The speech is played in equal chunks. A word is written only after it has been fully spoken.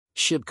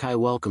Shib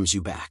welcomes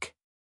you back.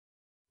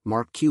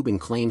 Mark Cuban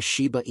claims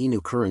Shiba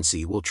Inu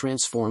currency will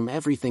transform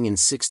everything in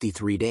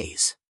 63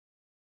 days.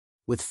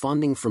 With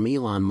funding from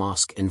Elon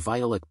Musk and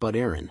Vitalik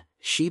Buterin,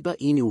 Shiba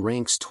Inu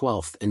ranks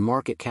 12th in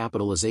market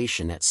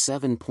capitalization at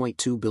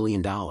 $7.2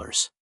 billion.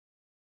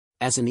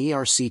 As an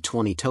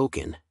ERC20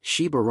 token,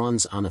 Shiba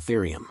runs on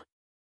Ethereum.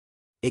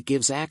 It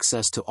gives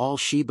access to all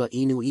Shiba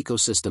Inu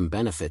ecosystem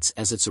benefits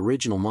as its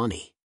original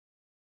money.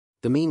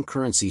 The meme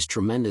currency's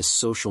tremendous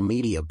social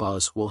media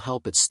buzz will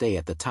help it stay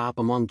at the top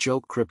among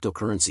joke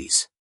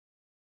cryptocurrencies.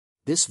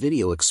 This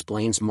video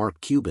explains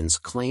Mark Cuban's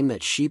claim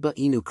that Shiba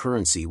Inu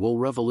currency will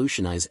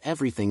revolutionize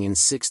everything in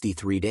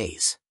 63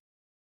 days.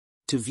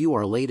 To view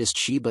our latest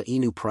Shiba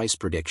Inu price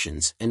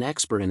predictions and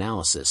expert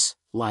analysis,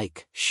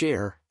 like,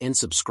 share, and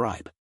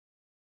subscribe.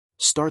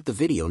 Start the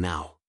video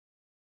now.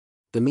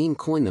 The meme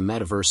coin, the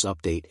metaverse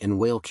update, and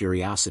whale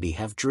curiosity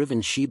have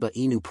driven Shiba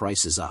Inu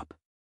prices up.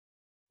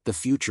 The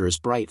future is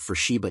bright for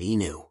Shiba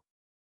Inu.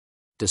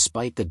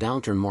 Despite the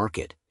downturn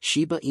market,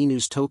 Shiba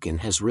Inu's token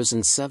has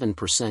risen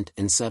 7%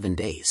 in 7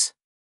 days.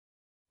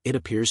 It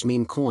appears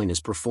meme coin is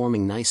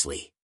performing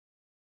nicely.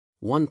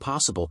 One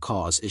possible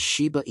cause is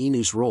Shiba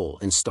Inu's role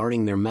in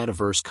starting their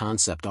metaverse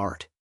concept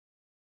art.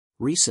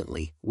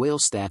 Recently, Whale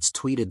Stats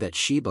tweeted that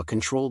Shiba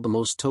controlled the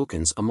most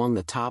tokens among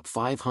the top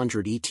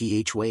 500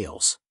 ETH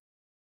whales.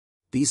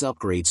 These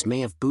upgrades may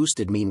have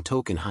boosted meme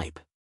token hype.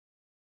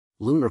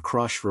 Lunar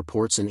Crush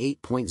reports an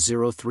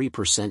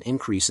 8.03%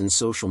 increase in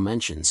social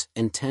mentions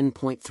and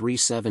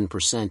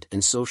 10.37%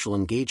 in social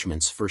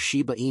engagements for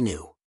Shiba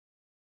Inu.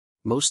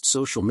 Most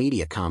social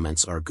media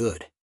comments are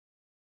good.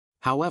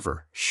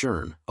 However,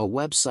 Shern, a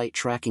website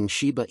tracking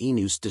Shiba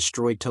Inu's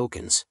destroyed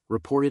tokens,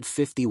 reported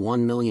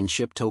 51 million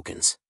SHIB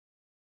tokens.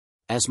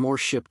 As more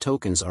SHIB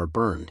tokens are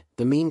burned,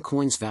 the meme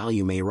coin's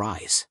value may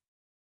rise.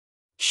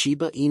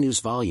 Shiba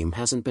Inu's volume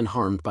hasn't been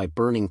harmed by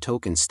burning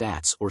token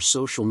stats or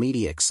social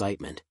media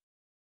excitement.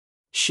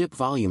 SHIB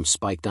volume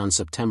spiked on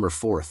September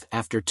 4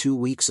 after 2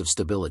 weeks of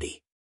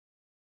stability.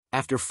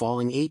 After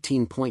falling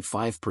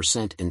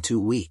 18.5% in 2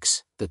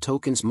 weeks, the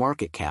token's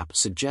market cap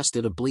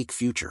suggested a bleak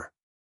future.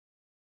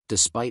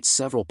 Despite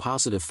several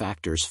positive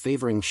factors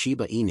favoring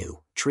Shiba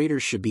Inu,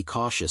 traders should be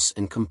cautious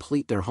and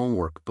complete their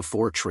homework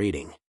before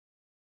trading.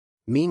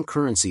 Meme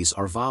currencies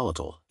are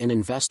volatile, and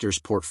investors'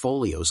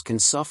 portfolios can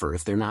suffer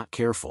if they're not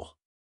careful.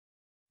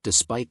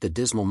 Despite the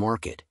dismal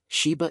market,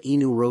 Shiba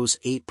Inu rose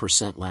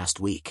 8% last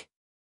week.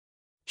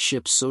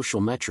 SHIB's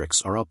social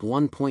metrics are up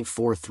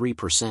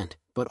 1.43%,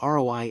 but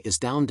ROI is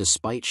down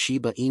despite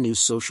Shiba Inu's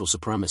social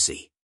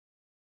supremacy.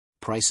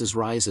 Prices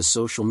rise as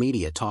social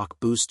media talk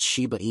boosts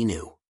Shiba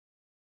Inu.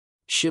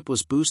 SHIB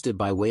was boosted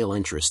by whale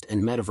interest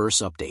and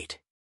metaverse update.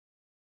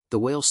 The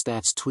Whale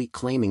Stats tweet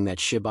claiming that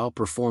SHIB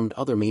outperformed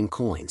other meme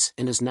coins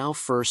and is now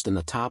first in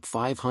the top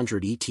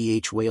 500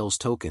 ETH whales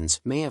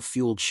tokens may have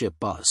fueled SHIB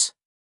buzz.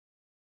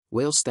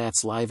 Whale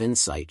Stats Live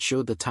Insight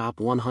showed the top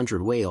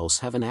 100 whales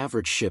have an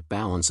average SHIB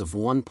balance of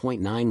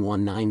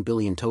 1.919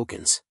 billion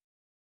tokens.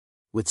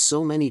 With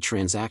so many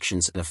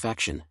transactions and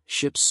affection,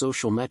 SHIB's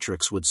social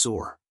metrics would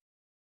soar.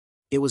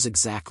 It was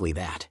exactly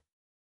that.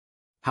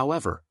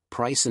 However,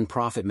 price and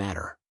profit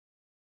matter.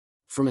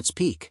 From its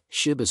peak,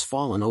 SHIB has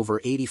fallen over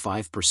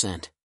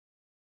 85%.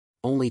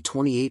 Only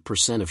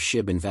 28% of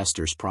SHIB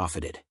investors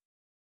profited.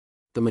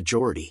 The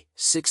majority,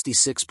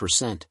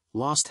 66%,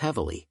 lost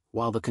heavily,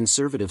 while the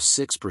conservative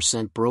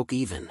 6% broke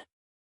even.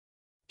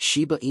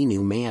 Shiba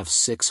Inu may have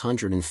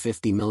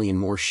 650 million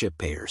more SHIB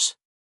payers.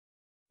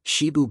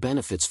 Shibu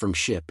benefits from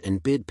SHIB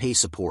and BidPay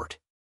support.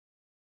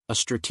 A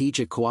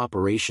strategic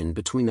cooperation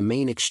between the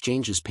main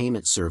exchange's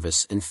payment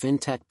service and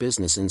fintech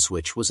business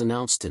InSwitch was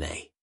announced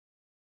today.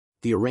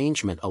 The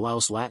arrangement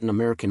allows Latin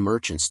American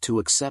merchants to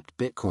accept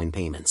Bitcoin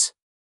payments.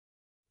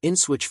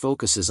 InSwitch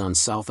focuses on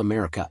South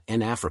America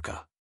and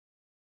Africa.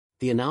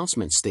 The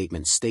announcement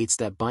statement states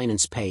that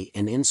Binance Pay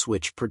and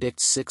InSwitch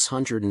predict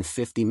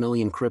 650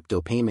 million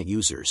crypto payment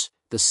users,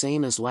 the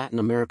same as Latin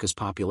America's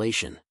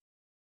population.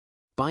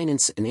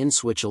 Binance and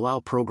InSwitch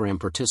allow program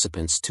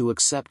participants to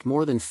accept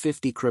more than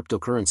 50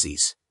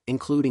 cryptocurrencies,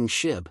 including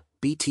SHIB,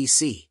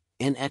 BTC,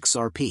 and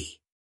XRP.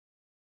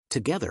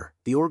 Together,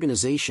 the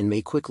organization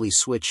may quickly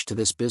switch to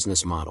this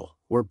business model,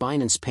 where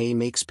Binance Pay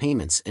makes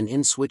payments and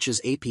InSwitch's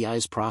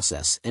APIs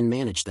process and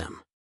manage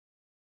them.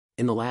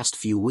 In the last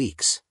few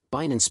weeks,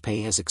 Binance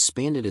Pay has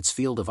expanded its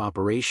field of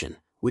operation,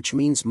 which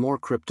means more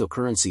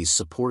cryptocurrencies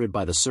supported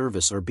by the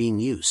service are being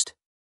used.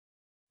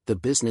 The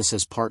business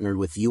has partnered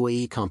with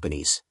UAE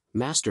companies,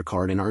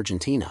 MasterCard in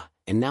Argentina,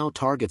 and now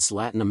targets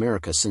Latin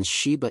America since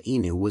Shiba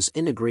Inu was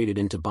integrated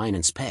into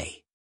Binance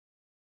Pay.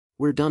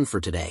 We're done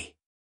for today.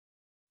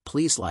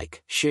 Please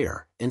like,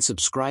 share, and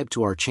subscribe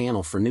to our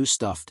channel for new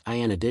stuff.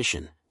 In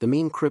addition, the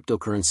meme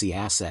cryptocurrency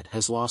asset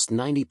has lost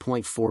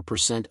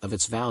 90.4% of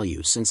its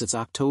value since its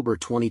October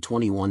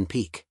 2021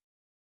 peak.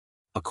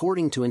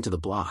 According to Into the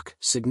Block,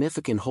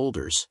 significant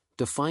holders,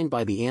 defined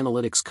by the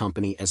analytics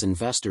company as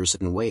investors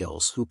in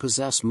whales who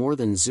possess more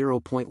than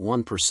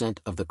 0.1%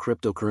 of the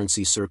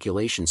cryptocurrency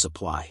circulation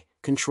supply,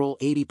 control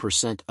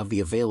 80% of the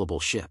available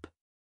SHIB.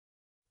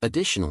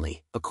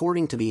 Additionally,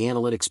 according to the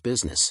analytics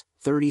business,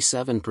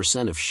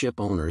 37% of SHIB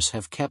owners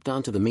have kept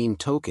onto the meme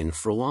token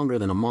for longer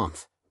than a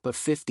month, but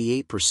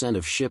 58%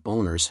 of SHIB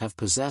owners have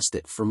possessed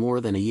it for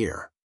more than a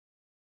year.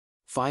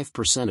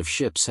 5% of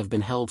SHIBs have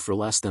been held for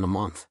less than a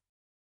month.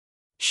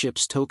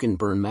 SHIB's token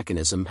burn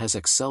mechanism has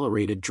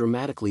accelerated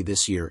dramatically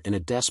this year in a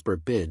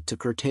desperate bid to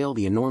curtail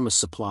the enormous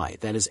supply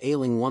that is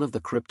ailing one of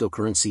the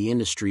cryptocurrency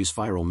industry's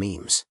viral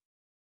memes.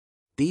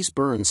 These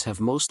burns have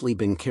mostly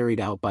been carried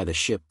out by the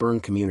SHIB burn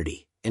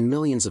community, and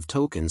millions of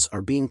tokens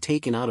are being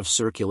taken out of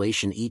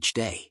circulation each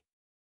day.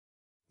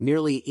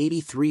 Nearly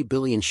 83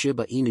 billion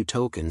Shiba Inu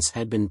tokens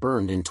had been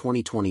burned in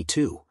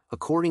 2022,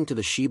 according to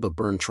the Shiba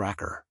burn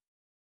tracker.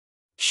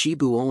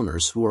 Shibu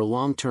owners who are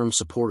long-term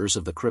supporters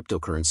of the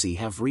cryptocurrency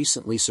have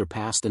recently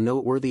surpassed a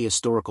noteworthy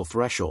historical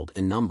threshold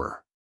in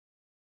number.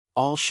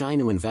 All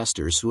Shibainu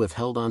investors who have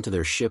held onto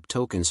their SHIB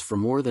tokens for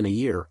more than a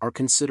year are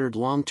considered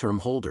long-term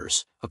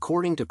holders,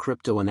 according to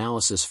crypto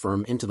analysis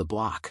firm Into the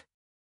Block.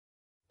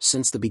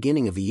 Since the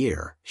beginning of the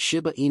year,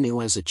 Shiba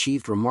Inu has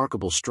achieved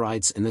remarkable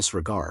strides in this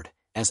regard,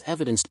 as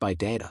evidenced by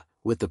data,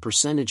 with the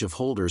percentage of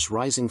holders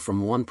rising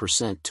from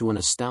 1% to an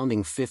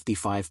astounding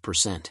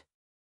 55%.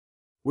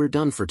 We're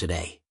done for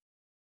today.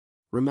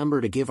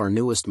 Remember to give our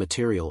newest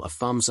material a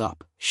thumbs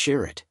up,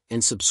 share it,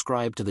 and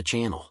subscribe to the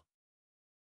channel.